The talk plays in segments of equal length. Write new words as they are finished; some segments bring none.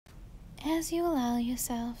As you allow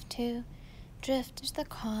yourself to drift into the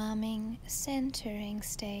calming, centering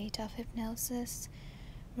state of hypnosis,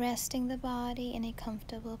 resting the body in a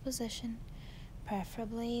comfortable position,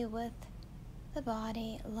 preferably with the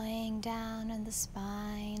body laying down and the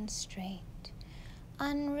spine straight,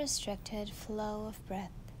 unrestricted flow of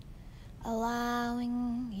breath,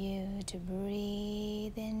 allowing you to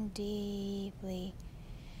breathe in deeply.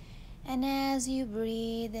 And as you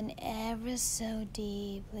breathe in ever so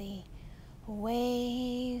deeply,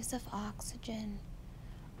 waves of oxygen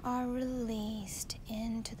are released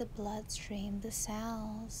into the bloodstream, the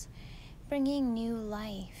cells, bringing new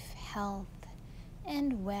life, health,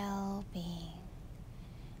 and well-being.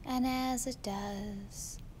 And as it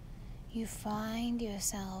does, you find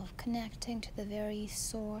yourself connecting to the very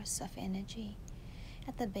source of energy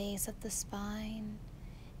at the base of the spine,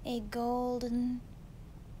 a golden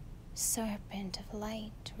serpent of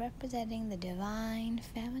light representing the divine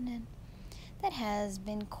feminine that has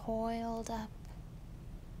been coiled up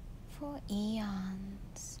for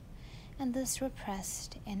eons, and this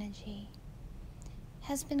repressed energy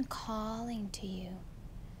has been calling to you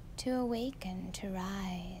to awaken, to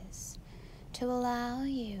rise, to allow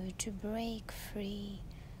you to break free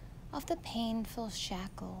of the painful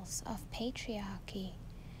shackles of patriarchy,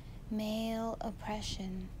 male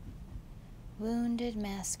oppression, wounded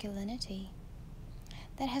masculinity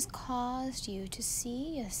that has caused you to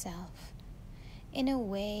see yourself in a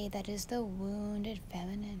way that is the wounded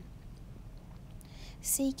feminine,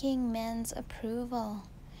 seeking men's approval,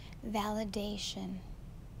 validation,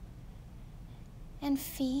 and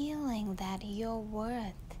feeling that your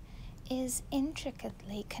worth is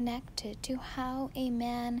intricately connected to how a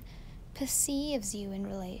man perceives you in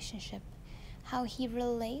relationship, how he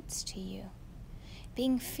relates to you,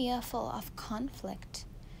 being fearful of conflict,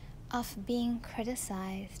 of being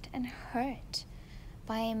criticized and hurt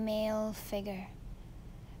by a male figure,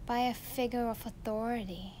 by a figure of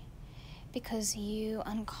authority, because you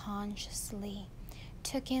unconsciously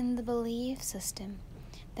took in the belief system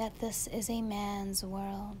that this is a man's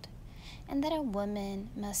world and that a woman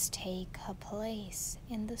must take her place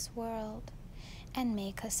in this world and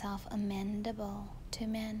make herself amendable to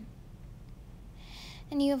men.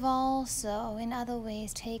 And you've also, in other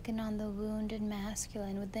ways, taken on the wounded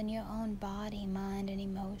masculine within your own body, mind, and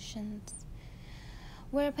emotions,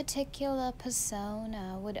 where a particular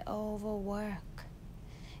persona would overwork,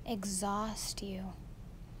 exhaust you,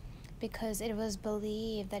 because it was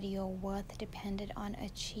believed that your worth depended on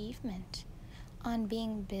achievement, on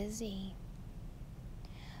being busy.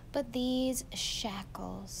 But these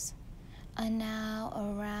shackles are now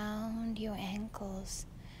around your ankles,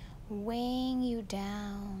 weighing you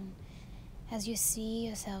down as you see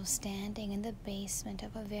yourself standing in the basement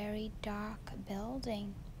of a very dark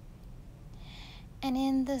building. And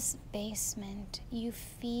in this basement, you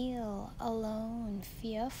feel alone,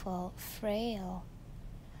 fearful, frail,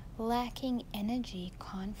 lacking energy,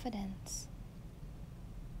 confidence.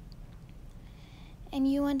 And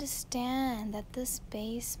you understand that this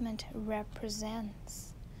basement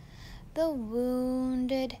represents the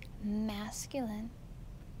wounded masculine.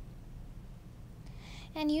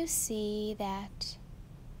 And you see that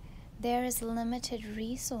there is limited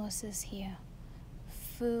resources here: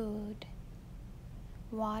 food,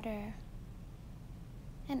 water,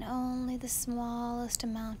 and only the smallest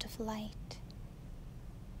amount of light.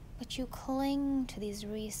 But you cling to these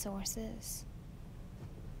resources.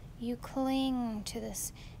 You cling to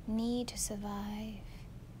this need to survive.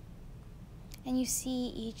 And you see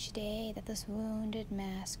each day that this wounded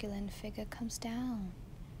masculine figure comes down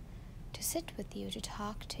to sit with you, to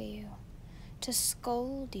talk to you, to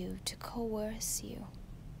scold you, to coerce you.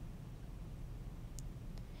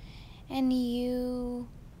 And you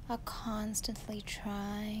are constantly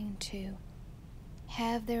trying to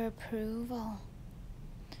have their approval,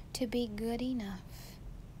 to be good enough,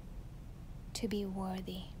 to be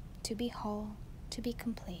worthy, to be whole, to be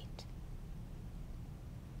complete.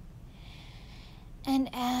 And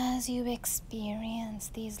as you experience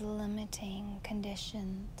these limiting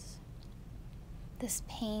conditions, this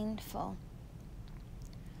painful,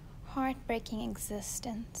 heartbreaking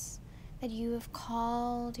existence that you have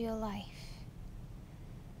called your life,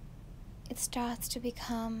 it starts to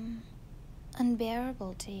become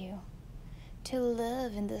unbearable to you, to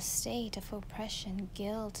live in this state of oppression,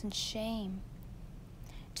 guilt, and shame,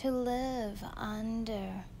 to live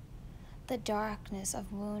under the darkness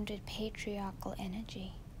of wounded patriarchal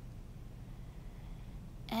energy.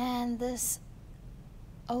 And this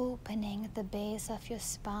opening at the base of your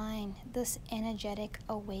spine, this energetic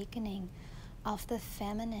awakening of the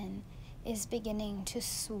feminine, is beginning to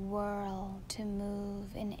swirl, to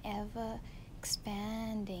move in ever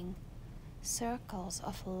expanding circles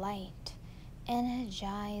of light,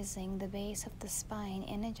 energizing the base of the spine,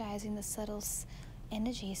 energizing the subtle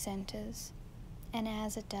energy centers. And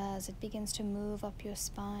as it does, it begins to move up your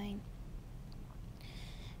spine,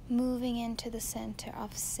 moving into the center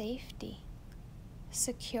of safety,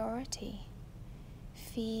 security,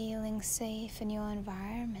 feeling safe in your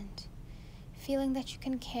environment, feeling that you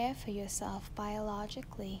can care for yourself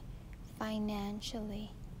biologically,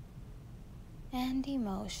 financially, and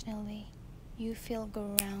emotionally. You feel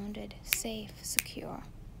grounded, safe, secure.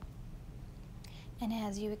 And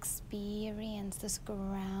as you experience this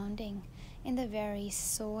grounding in the very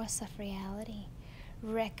source of reality,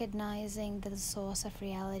 recognizing that the source of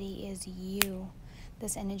reality is you,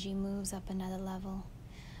 this energy moves up another level,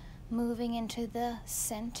 moving into the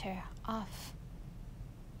center of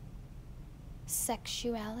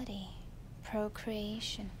sexuality,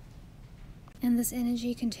 procreation. And this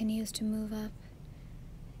energy continues to move up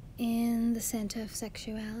in the center of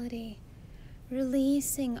sexuality,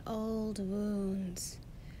 releasing old wounds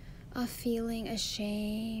of feeling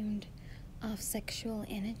ashamed of sexual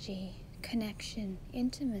energy, connection,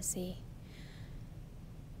 intimacy,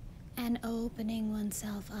 and opening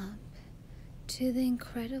oneself up to the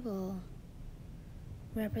incredible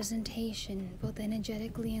representation, both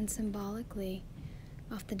energetically and symbolically,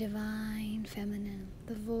 of the divine feminine,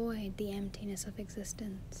 the void, the emptiness of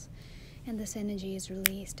existence. And this energy is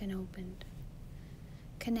released and opened,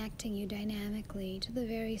 connecting you dynamically to the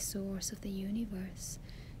very source of the universe,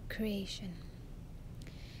 creation.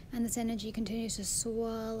 And this energy continues to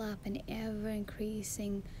swirl up in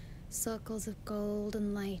ever-increasing circles of gold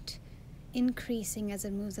and light, increasing as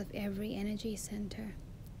it moves up every energy center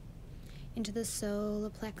into the solar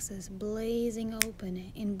plexus, blazing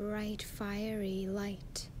open in bright, fiery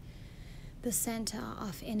light, the center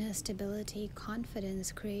of inner stability,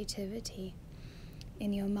 confidence, creativity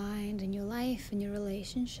in your mind, in your life, in your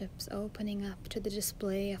relationships, opening up to the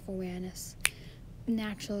display of awareness,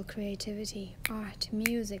 natural creativity, art,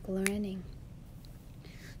 music, learning.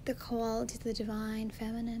 The qualities of the divine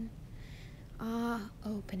feminine are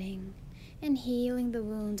opening and healing the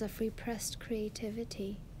wounds of repressed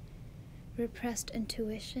creativity, repressed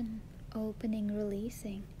intuition, opening,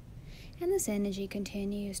 releasing. And this energy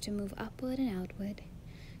continues to move upward and outward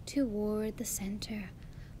toward the center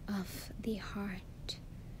of the heart,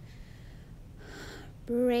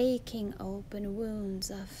 breaking open wounds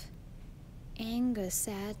of anger,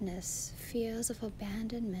 sadness, fears of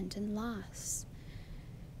abandonment and loss,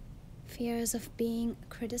 fears of being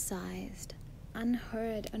criticized,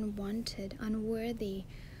 unheard, unwanted, unworthy,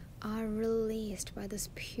 are released by this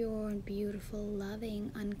pure and beautiful,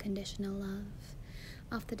 loving, unconditional love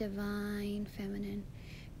of the divine feminine,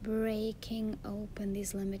 breaking open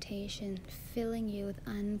these limitations, filling you with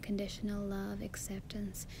unconditional love,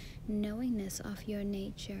 acceptance, knowingness of your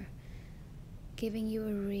nature, giving you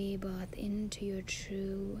a rebirth into your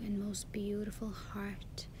true and most beautiful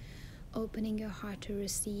heart, opening your heart to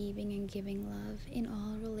receiving and giving love in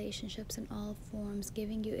all relationships, in all forms,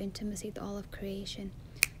 giving you intimacy with all of creation.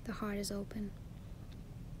 The heart is open.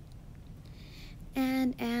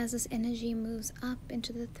 And as this energy moves up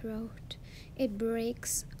into the throat, it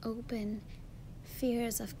breaks open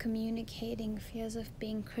fears of communicating, fears of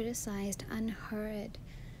being criticized, unheard,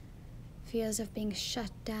 fears of being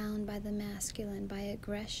shut down by the masculine, by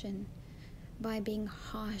aggression, by being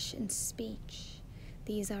harsh in speech.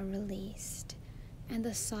 These are released. And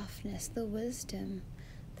the softness, the wisdom,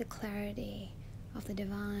 the clarity of the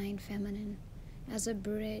divine feminine as a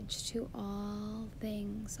bridge to all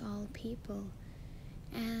things, all people,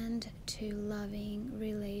 and to loving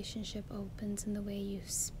relationship opens in the way you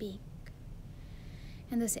speak.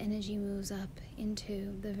 And this energy moves up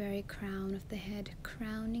into the very crown of the head,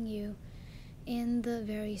 crowning you in the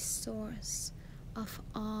very source of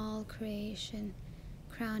all creation,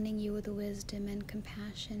 crowning you with wisdom and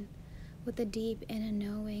compassion, with the deep inner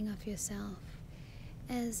knowing of yourself,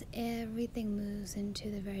 as everything moves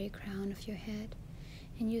into the very crown of your head,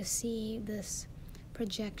 and you see this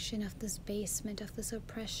projection of this basement, of this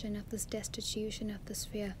oppression, of this destitution, of this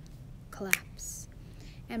fear collapse.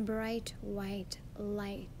 And bright white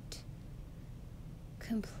light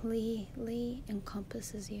completely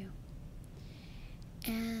encompasses you.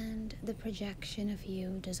 And the projection of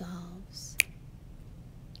you dissolves.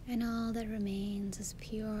 And all that remains is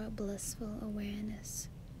pure, blissful awareness.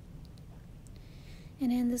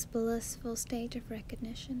 And in this blissful state of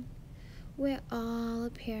recognition, where all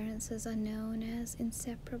appearances are known as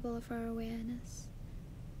inseparable of our awareness,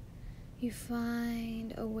 you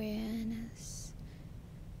find awareness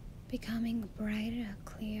becoming brighter,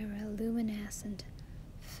 clearer, luminescent,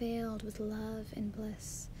 filled with love and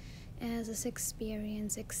bliss as this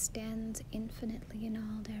experience extends infinitely in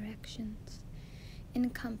all directions,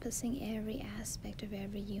 encompassing every aspect of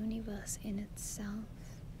every universe in itself,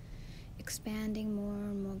 expanding more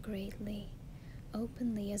and more greatly,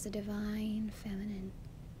 openly as a divine feminine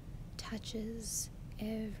touches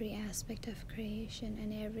every aspect of creation,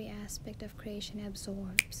 and every aspect of creation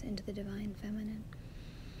absorbs into the divine feminine.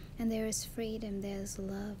 And there is freedom, there's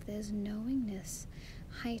love, there's knowingness,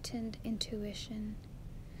 heightened intuition,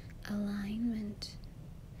 alignment.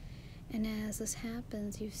 And as this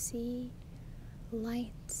happens, you see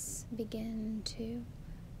lights begin to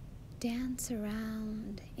dance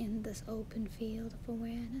around in this open field of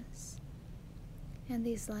awareness. And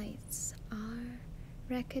these lights are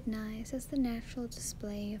recognized as the natural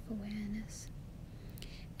display of awareness.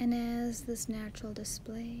 And as this natural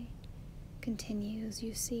display continues,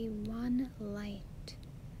 you see one light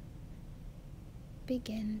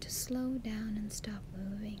begin to slow down and stop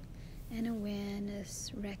moving, and awareness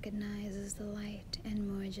recognizes the light and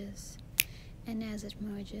merges. And as it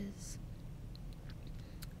merges,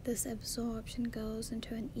 this absorption goes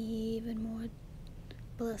into an even more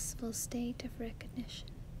blissful state of recognition,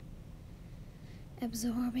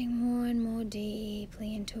 absorbing more and more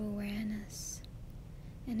deeply into awareness.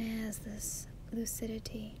 And as this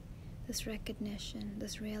lucidity, this recognition,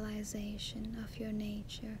 this realization of your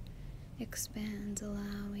nature expands,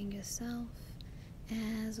 allowing yourself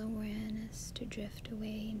as awareness to drift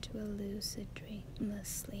away into a lucid dreamless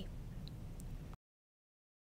sleep.